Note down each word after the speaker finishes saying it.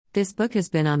This book has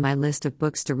been on my list of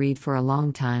books to read for a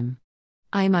long time.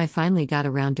 I finally got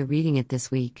around to reading it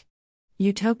this week.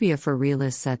 Utopia for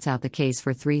Realists sets out the case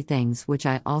for three things which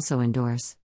I also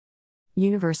endorse: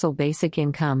 universal basic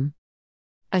income,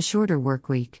 a shorter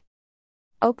workweek,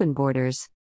 open borders.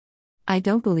 I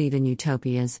don't believe in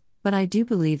utopias, but I do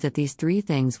believe that these three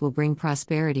things will bring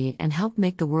prosperity and help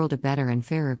make the world a better and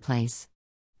fairer place.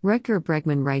 Rutger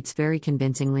Bregman writes very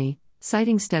convincingly,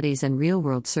 citing studies and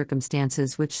real-world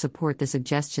circumstances which support the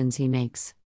suggestions he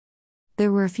makes.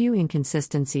 There were a few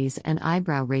inconsistencies and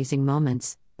eyebrow-raising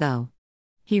moments, though.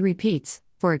 He repeats,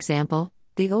 for example,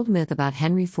 the old myth about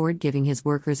Henry Ford giving his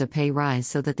workers a pay rise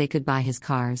so that they could buy his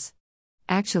cars.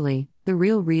 Actually, the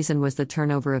real reason was the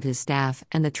turnover of his staff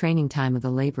and the training time of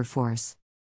the labor force.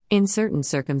 In certain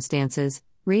circumstances,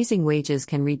 raising wages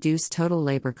can reduce total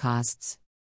labor costs.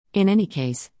 In any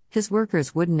case, his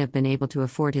workers wouldn't have been able to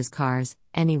afford his cars,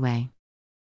 anyway.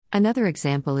 Another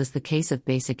example is the case of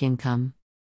basic income.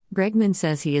 Bregman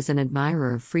says he is an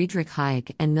admirer of Friedrich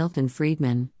Hayek and Milton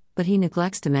Friedman, but he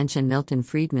neglects to mention Milton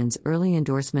Friedman's early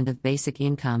endorsement of basic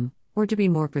income, or to be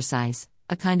more precise,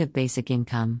 a kind of basic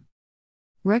income.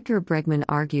 Rutger Bregman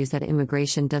argues that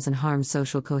immigration doesn't harm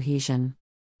social cohesion.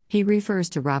 He refers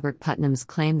to Robert Putnam's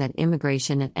claim that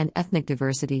immigration and ethnic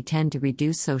diversity tend to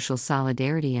reduce social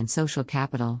solidarity and social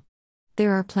capital.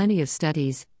 There are plenty of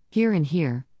studies, here and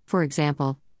here, for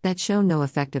example, that show no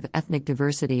effect of ethnic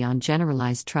diversity on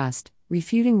generalized trust,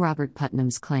 refuting Robert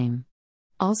Putnam's claim.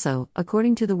 Also,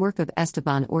 according to the work of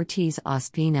Esteban Ortiz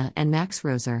Ospina and Max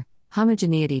Roser,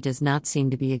 homogeneity does not seem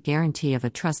to be a guarantee of a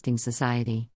trusting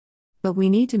society. But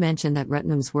we need to mention that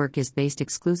Putnam's work is based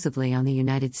exclusively on the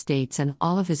United States and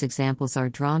all of his examples are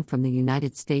drawn from the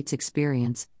United States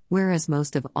experience, whereas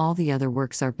most of all the other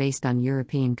works are based on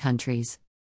European countries.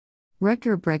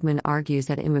 Rutger Bregman argues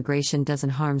that immigration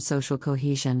doesn't harm social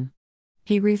cohesion.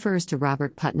 He refers to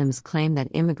Robert Putnam's claim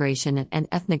that immigration and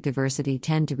ethnic diversity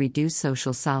tend to reduce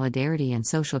social solidarity and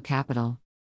social capital.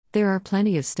 There are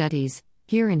plenty of studies,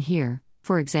 here and here,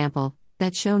 for example,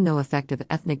 that show no effect of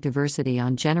ethnic diversity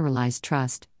on generalized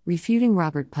trust, refuting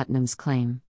Robert Putnam's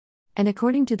claim. And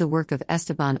according to the work of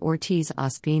Esteban Ortiz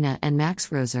Ospina and Max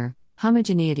Roser,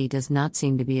 homogeneity does not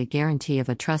seem to be a guarantee of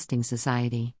a trusting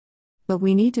society. But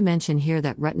we need to mention here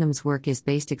that Putnam's work is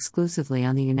based exclusively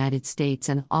on the United States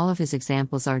and all of his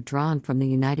examples are drawn from the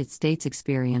United States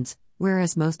experience,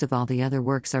 whereas most of all the other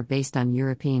works are based on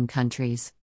European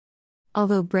countries.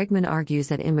 Although Bregman argues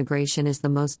that immigration is the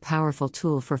most powerful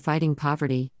tool for fighting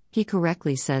poverty, he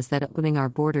correctly says that opening our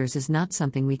borders is not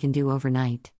something we can do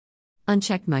overnight.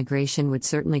 Unchecked migration would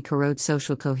certainly corrode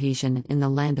social cohesion in the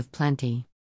land of plenty.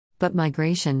 But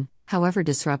migration, however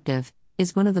disruptive,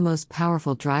 is one of the most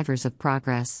powerful drivers of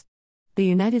progress. The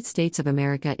United States of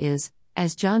America is,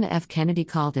 as John F. Kennedy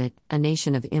called it, a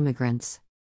nation of immigrants.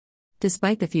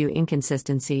 Despite the few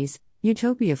inconsistencies,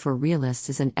 Utopia for Realists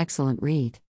is an excellent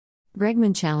read.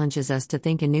 Bregman challenges us to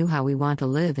think anew how we want to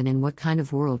live and in what kind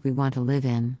of world we want to live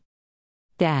in.